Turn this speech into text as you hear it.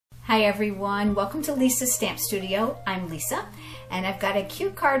Hi everyone, welcome to Lisa's Stamp Studio. I'm Lisa and I've got a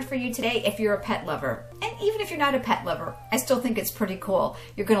cute card for you today if you're a pet lover. And even if you're not a pet lover, I still think it's pretty cool.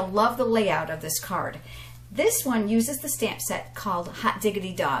 You're going to love the layout of this card. This one uses the stamp set called Hot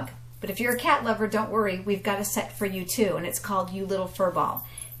Diggity Dog. But if you're a cat lover, don't worry, we've got a set for you too, and it's called You Little Furball.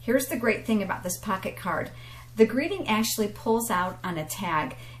 Here's the great thing about this pocket card. The greeting actually pulls out on a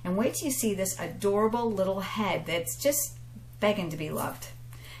tag, and wait till you see this adorable little head that's just begging to be loved.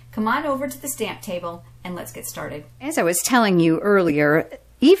 Come on over to the stamp table and let's get started. As I was telling you earlier,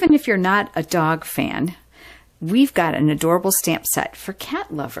 even if you're not a dog fan, we've got an adorable stamp set for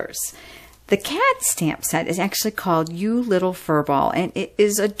cat lovers. The cat stamp set is actually called You Little Furball, and it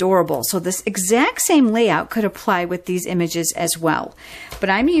is adorable. So this exact same layout could apply with these images as well. But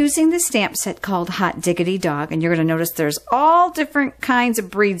I'm using the stamp set called Hot Diggity Dog, and you're going to notice there's all different kinds of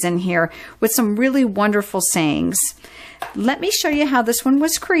breeds in here with some really wonderful sayings. Let me show you how this one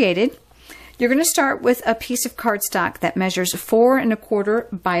was created. You're going to start with a piece of cardstock that measures 4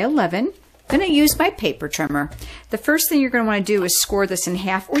 1/4 by 11. I'm going to use my paper trimmer. The first thing you're going to want to do is score this in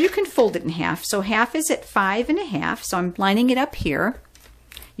half, or you can fold it in half. So half is at 5 1/2. So I'm lining it up here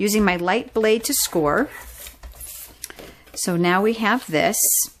using my light blade to score. So now we have this.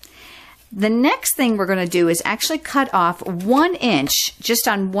 The next thing we're going to do is actually cut off 1 inch just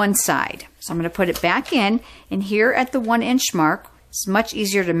on one side. So I'm going to put it back in, and here at the 1 inch mark, it's much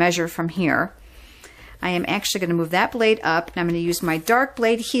easier to measure from here. I am actually going to move that blade up, and I'm going to use my dark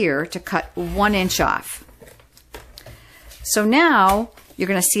blade here to cut 1 inch off. So now you're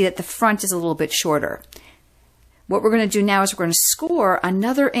going to see that the front is a little bit shorter. What we're going to do now is we're going to score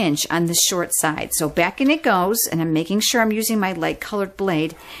another inch on the short side. So back in it goes, and I'm making sure I'm using my light colored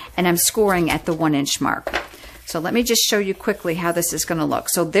blade, and I'm scoring at the 1 inch mark. So let me just show you quickly how this is going to look.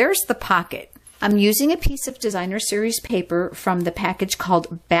 So there's the pocket. I'm using a piece of designer series paper from the package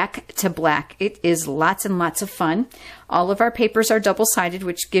called Back to Black. It is lots and lots of fun. All of our papers are double-sided,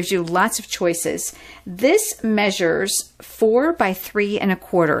 which gives you lots of choices. This measures 4 by 3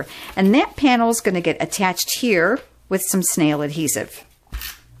 1/4, and that panel is going to get attached here with some snail adhesive.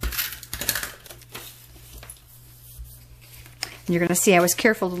 And you're going to see I was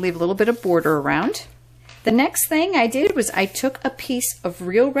careful to leave a little bit of border around. The next thing I did was I took a piece of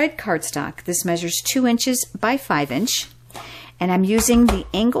real red cardstock. This measures 2 inches by 5 inch, and I'm using the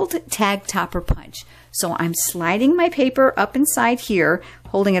angled tag topper punch. So I'm sliding my paper up inside here,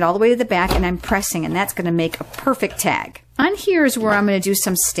 holding it all the way to the back, and I'm pressing, and that's going to make a perfect tag. On here is where I'm going to do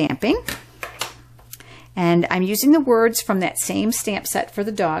some stamping. And I'm using the words from that same stamp set for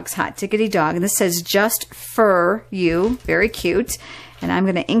the dogs, Hot Diggity Dog, and this says just for you. Very cute. And I'm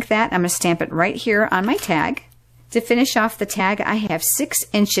going to ink that. I'm going to stamp it right here on my tag. To finish off the tag, I have 6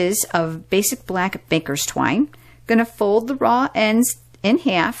 inches of basic black baker's twine. I'm going to fold the raw ends in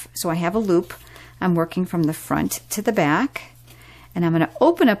half so I have a loop. I'm working from the front to the back. And I'm going to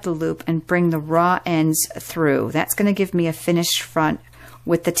open up the loop and bring the raw ends through. That's going to give me a finished front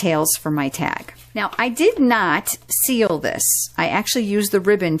with the tails for my tag. Now, I did not seal this. I actually used the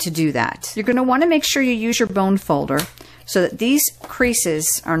ribbon to do that. You're going to want to make sure you use your bone folder so that these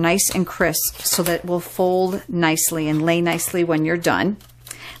creases are nice and crisp so that it will fold nicely and lay nicely when you're done.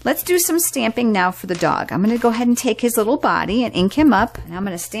 Let's do some stamping now for the dog. I'm going to go ahead and take his little body and ink him up, and I'm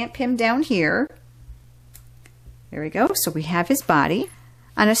going to stamp him down here. There we go. So we have his body.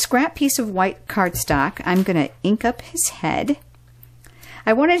 On a scrap piece of white cardstock, I'm going to ink up his head.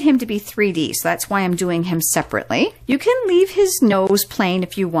 I wanted him to be 3D, so that's why I'm doing him separately. You can leave his nose plain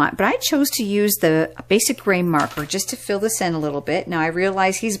if you want, but I chose to use the basic gray marker just to fill this in a little bit. Now I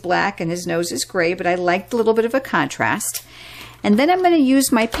realize he's black and his nose is gray, but I liked a little bit of a contrast. And then I'm going to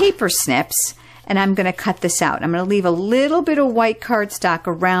use my paper snips, and I'm going to cut this out. I'm going to leave a little bit of white cardstock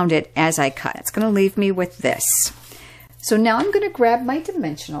around it as I cut. It's going to leave me with this. So now I'm going to grab my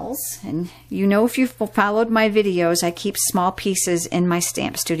dimensionals, and you know, if you've followed my videos, I keep small pieces in my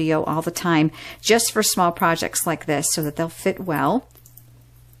stamp studio all the time just for small projects like this so that they'll fit well.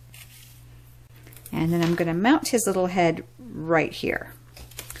 And then I'm going to mount his little head right here.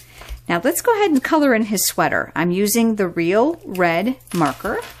 Now let's go ahead and color in his sweater. I'm using the real red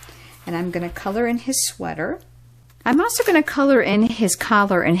marker, and I'm going to color in his sweater. I'm also going to color in his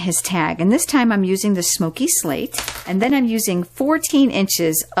collar and his tag, and this time I'm using the smoky slate, and then I'm using 14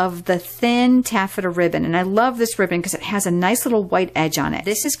 inches of the thin taffeta ribbon, and I love this ribbon because it has a nice little white edge on it.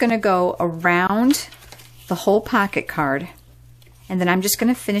 This is going to go around the whole pocket card, and then I'm just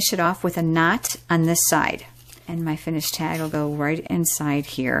going to finish it off with a knot on this side, and my finished tag will go right inside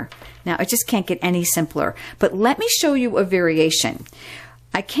here. Now it just can't get any simpler, but let me show you a variation.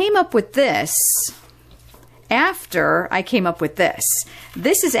 I came up with this after I came up with this.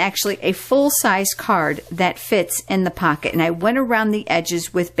 This is actually a full-size card that fits in the pocket, and I went around the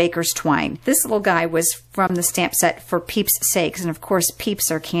edges with baker's twine. This little guy was from the stamp set For Peeps' Sakes, and of course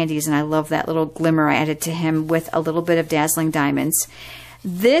Peeps are candies, and I love that little glimmer I added to him with a little bit of dazzling diamonds.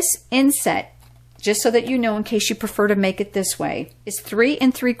 This inset, just so that you know in case you prefer to make it this way, is 3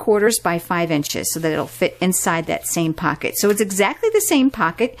 3/4 by 5 inches so that it'll fit inside that same pocket. So it's exactly the same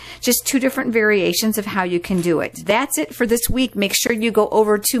pocket, just 2 different variations of how you can do it. That's it for this week. Make sure you go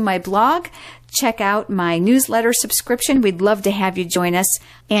over to my blog, check out my newsletter subscription. We'd love to have you join us.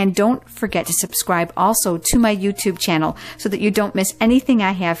 And don't forget to subscribe also to my YouTube channel so that you don't miss anything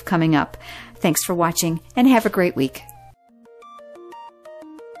I have coming up. Thanks for watching and have a great week.